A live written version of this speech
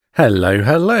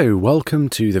Hello. Welcome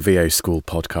to the VO School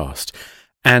podcast.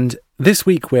 And this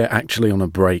week we're actually on a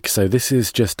break, so this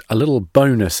is just a little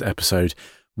bonus episode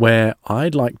where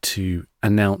I'd like to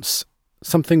announce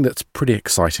something that's pretty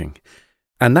exciting.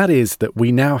 And that is that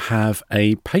we now have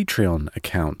a Patreon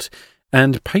account.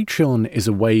 And Patreon is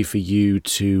a way for you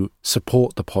to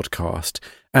support the podcast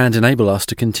and enable us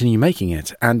to continue making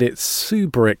it. And it's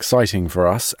super exciting for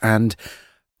us, and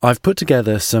I've put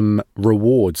together some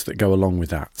rewards that go along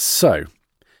with that. So,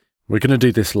 we're going to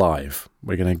do this live.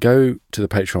 We're going to go to the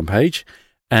Patreon page,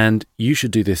 and you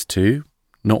should do this too,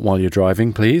 not while you're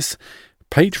driving, please.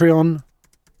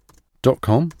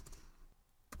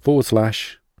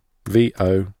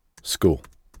 Patreon.com/VO School.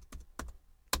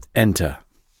 Enter.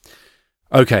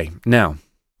 Okay, now,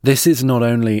 this is not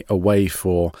only a way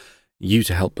for you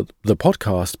to help the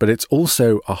podcast, but it's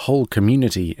also a whole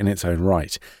community in its own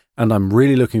right. And I'm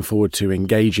really looking forward to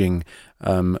engaging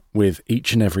with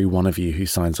each and every one of you who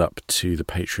signs up to the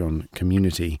Patreon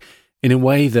community in a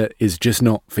way that is just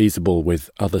not feasible with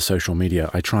other social media.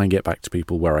 I try and get back to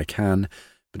people where I can,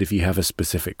 but if you have a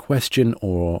specific question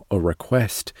or a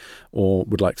request or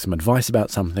would like some advice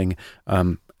about something,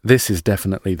 this is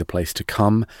definitely the place to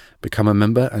come, become a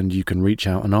member, and you can reach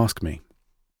out and ask me.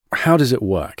 How does it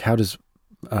work? How does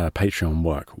Patreon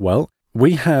work? Well,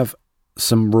 we have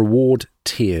some reward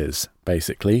tiers,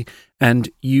 basically, and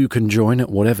you can join at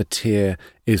whatever tier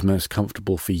is most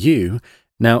comfortable for you.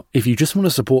 Now, if you just want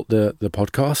to support the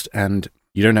podcast and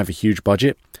you don't have a huge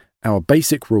budget, our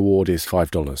basic reward is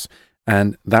 $5,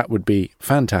 and that would be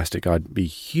fantastic. I'd be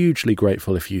hugely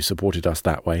grateful if you supported us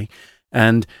that way.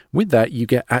 And with that, you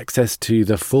get access to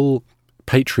the full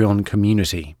Patreon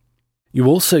community. You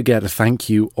also get a thank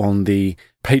you on the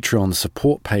Patreon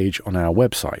support page on our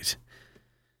website.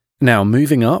 Now,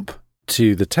 moving up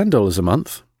to the $10 a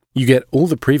month, you get all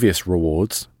the previous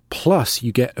rewards, plus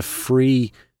you get a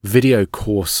free video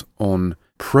course on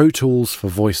Pro Tools for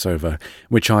VoiceOver,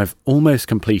 which I've almost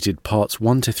completed. Parts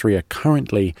 1 to 3 are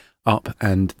currently up,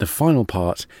 and the final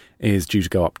part is due to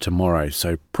go up tomorrow.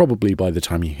 So probably by the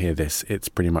time you hear this, it's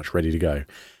pretty much ready to go.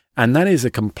 And that is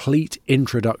a complete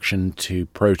introduction to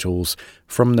Pro Tools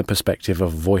from the perspective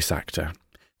of a voice actor.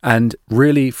 And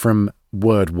really from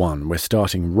word one, we're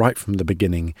starting right from the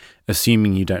beginning,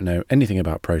 assuming you don't know anything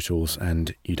about Pro Tools,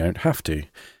 and you don't have to.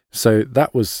 So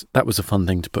that was a fun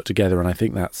thing to put together, and I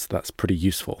think that's pretty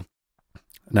useful.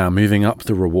 Now, moving up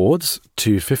the rewards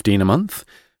to $15 a month,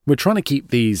 we're trying to keep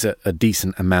these at a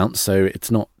decent amount, so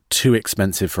it's not too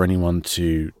expensive for anyone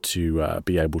to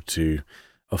be able to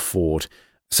afford.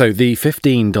 So the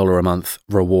 $15 a month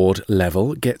reward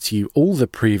level gets you all the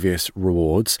previous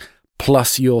rewards,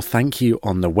 plus your thank you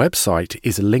on the website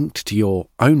is linked to your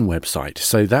own website.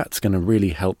 So that's going to really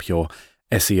help your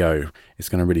SEO. It's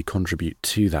going to really contribute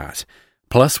to that.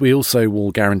 Plus, we also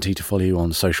will guarantee to follow you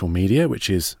on social media,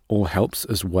 which is all helps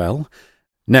as well.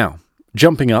 Now,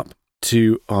 jumping up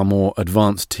to our more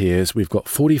advanced tiers, we've got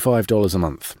 $45 a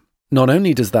month. Not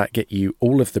only does that get you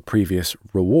all of the previous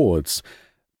rewards,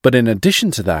 but in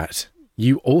addition to that,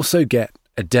 you also get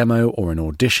a demo or an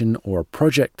audition or a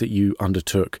project that you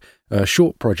undertook, a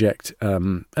short project, a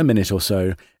minute or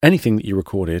so, anything that you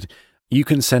recorded, you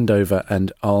can send over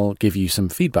and I'll give you some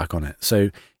feedback on it.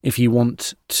 So if you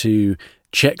want to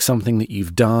check something that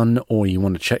you've done, or you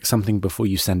want to check something before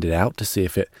you send it out to see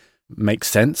if it makes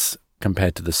sense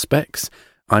compared to the specs,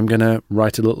 I'm going to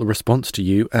write a little response to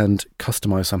you and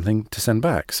customize something to send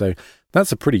back. So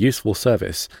that's a pretty useful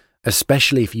service,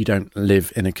 especially if you don't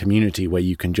live in a community where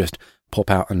you can just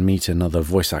pop out and meet another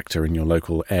voice actor in your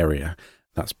local area.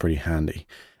 That's pretty handy.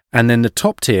 And then the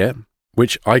top tier,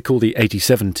 which I call the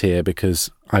 87 tier because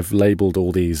I've labeled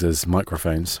all these as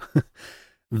microphones,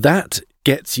 that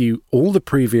gets you all the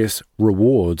previous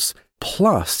rewards,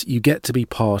 plus you get to be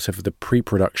part of the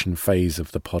pre-production phase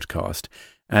of the podcast.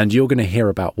 And you're going to hear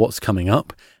about what's coming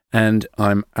up, and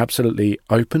I'm absolutely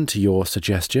open to your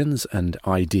suggestions and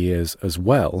ideas as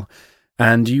well.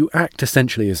 And you act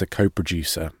essentially as a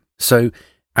co-producer. So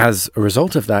as a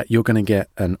result of that, you're going to get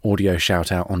an audio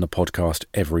shout out on the podcast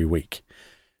every week.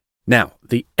 Now,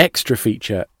 the extra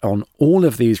feature on all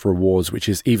of these rewards, which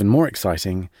is even more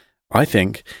exciting, I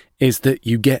think, is that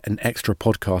you get an extra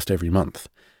podcast every month.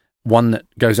 One that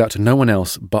goes out to no one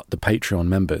else but the Patreon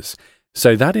members.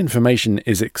 So that information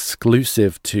is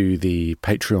exclusive to the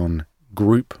Patreon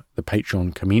group, the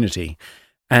Patreon community.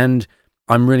 And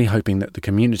I'm really hoping that the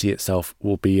community itself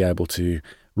will be able to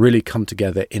really come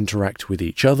together, interact with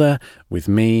each other, with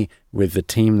me, with the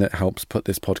team that helps put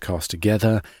this podcast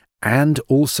together, and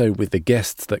also with the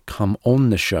guests that come on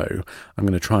the show. I'm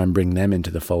going to try and bring them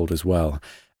into the fold as well.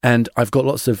 And I've got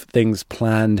lots of things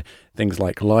planned, things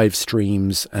like live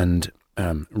streams and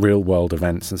real world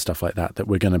events and stuff like that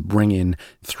we're going to bring in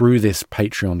through this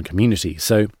Patreon community.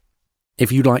 So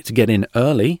if you'd like to get in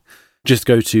early, just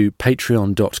go to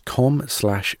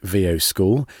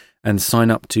patreon.com/VOSchool and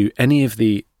sign up to any of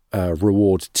the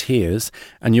reward tiers,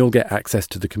 and you'll get access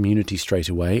to the community straight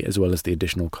away, as well as the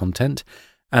additional content.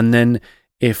 And then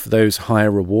if those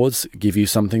higher rewards give you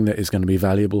something that is going to be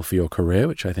valuable for your career,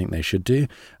 which I think they should do,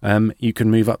 you can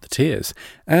move up the tiers.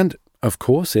 And of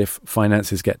course, if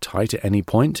finances get tight at any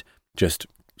point, just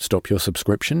stop your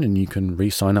subscription and you can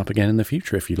re-sign up again in the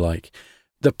future if you like.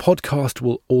 The podcast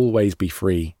will always be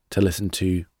free to listen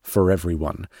to for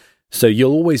everyone. So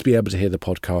you'll always be able to hear the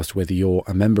podcast whether you're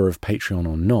a member of Patreon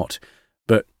or not.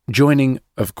 But joining,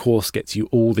 of course, gets you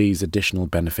all these additional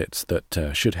benefits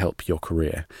that should help your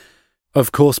career.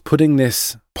 Of course, putting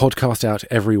this podcast out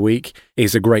every week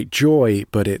is a great joy,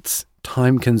 but it's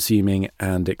time-consuming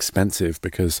and expensive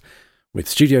because with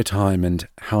studio time and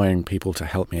hiring people to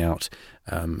help me out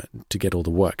to get all the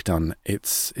work done,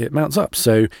 it mounts up.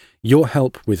 So your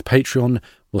help with Patreon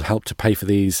will help to pay for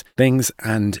these things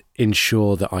and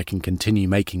ensure that I can continue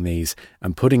making these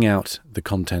and putting out the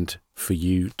content for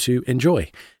you to enjoy.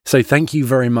 So thank you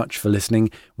very much for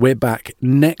listening. We're back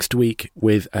next week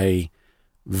with a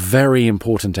very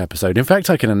important episode. In fact,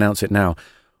 I can announce it now.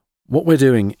 What we're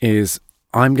doing is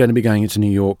I'm going to be going into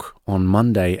New York on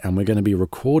Monday, and we're going to be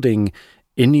recording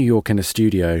in New York in a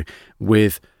studio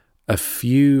with a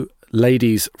few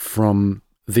ladies from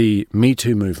the Me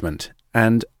Too movement.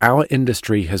 And our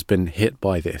industry has been hit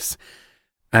by this.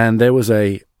 And there was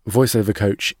a voiceover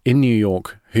coach in New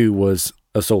York who was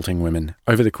assaulting women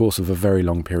over the course of a very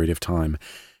long period of time.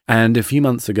 And a few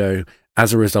months ago,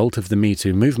 as a result of the Me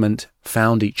Too movement,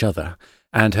 found each other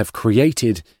and have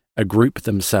created a group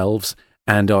themselves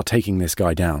and are taking this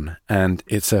guy down. And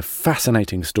it's a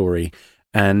fascinating story,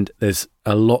 and there's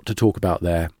a lot to talk about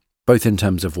there, both in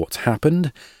terms of what's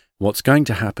happened, what's going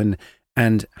to happen,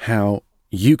 and how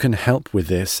you can help with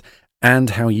this, and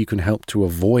how you can help to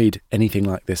avoid anything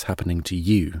like this happening to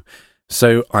you.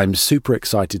 So I'm super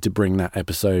excited to bring that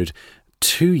episode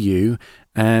to you,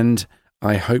 and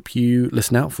I hope you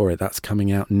listen out for it. That's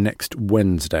coming out next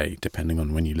Wednesday, depending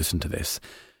on when you listen to this.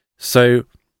 So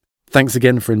thanks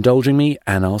again for indulging me,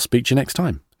 and I'll speak to you next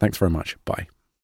time. Thanks very much. Bye.